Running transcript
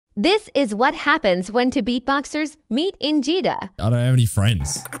This is what happens when two beatboxers meet in Jeddah. I don't have any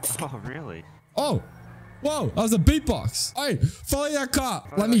friends. Oh, really? Oh, whoa, that was a beatbox. Hey, follow that car.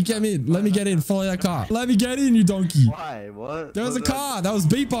 Let me get in. Let me get in. Follow that car. Let me get in, you donkey. Why? What? There was a car. That was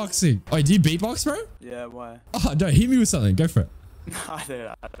beatboxing. Wait, do you beatbox, bro? Yeah, why? Oh, no, hit me with something. Go for it. No, I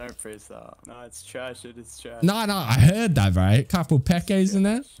don't freestyle. No, it's trash. It is trash. No, I heard that, bro. Couple pekes in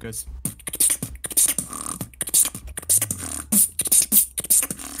there. Goes.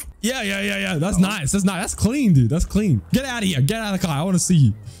 Yeah. That's nice. That's nice. That's clean, dude. That's clean. Get out of here. Get out of the car. I want to see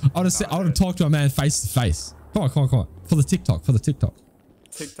you. I want to talk to a man face to face. Come on. For the TikTok.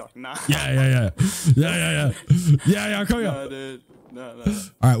 TikTok, nah. Yeah. Come here. No, dude. No.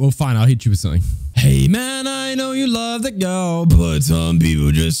 All right, well, fine. I'll hit you with something. Hey, man, I know you love the girl, but some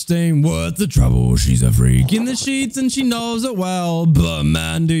people just ain't worth the trouble. She's a freak in the sheets and she knows it well. But,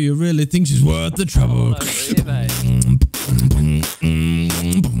 man, do you really think she's worth the trouble?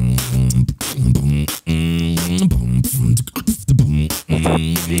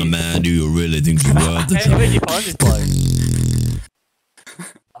 Man, do you really think she's worth the trouble?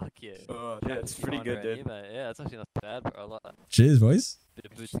 Fuck yeah. Oh, yeah, it's pretty good, dude. Yeah, it's actually not bad, bro. I like that. Cheers, boys. Bit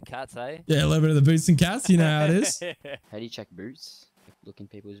of boots and cats, eh? Yeah, a little bit of the boots and cats. You know how it is. How do you check boots? Look in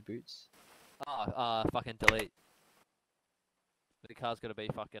people's boots? Oh, fucking delete. The car's gotta be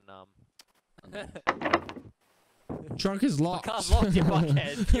fucking, Trunk is locked. Car's locked, you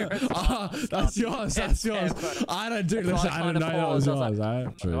fuckhead. That's yours. I don't do this. I didn't know that was yours.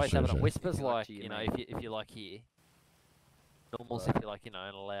 Always having a whispers like, you know, if you're like here. Normals if you're like, you know,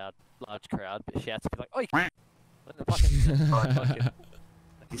 in a large crowd, but shouts be like, oi! When the fucking...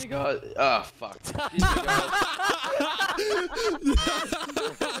 You got... Oh, fuck.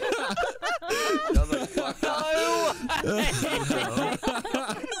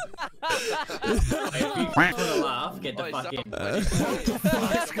 Get the fuck in.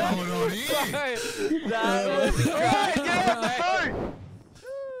 What's going on here? That was great! Get off the phone!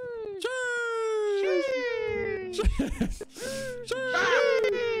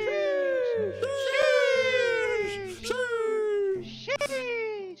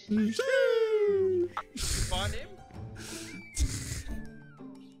 Find him?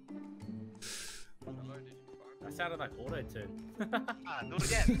 That sounded like auto-tune. Do it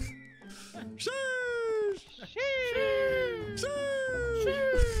again.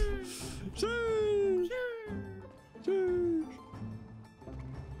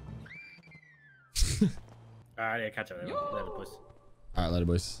 Alright, yeah, catch up. Later, boys. All right, later,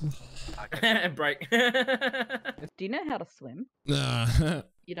 boys. Break. Do you know how to swim? Nah.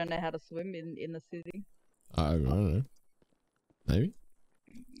 You don't know how to swim in the city? I don't know. Maybe.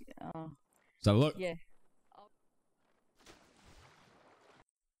 Oh. Let's have a look. Yeah.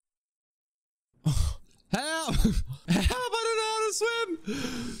 Help! Help! I don't know how to swim!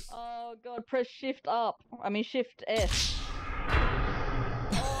 Oh god, press shift up. I mean shift S.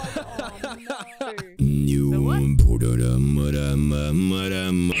 Oh no. Yo, what?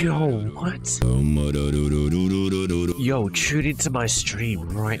 Yo, tune into my stream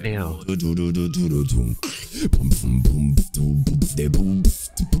right now.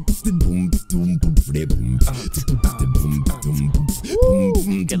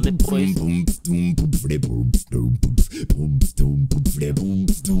 Get lit, boys.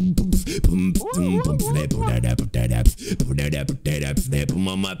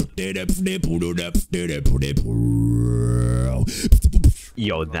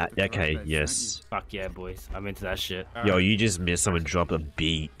 Yo, that, okay, yes. Fuck yeah, boys. I'm into that shit. Yo, you just missed someone drop a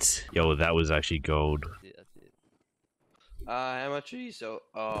beat. Yo, that was actually gold. How much are you so?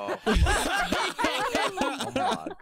 Oh. Oh my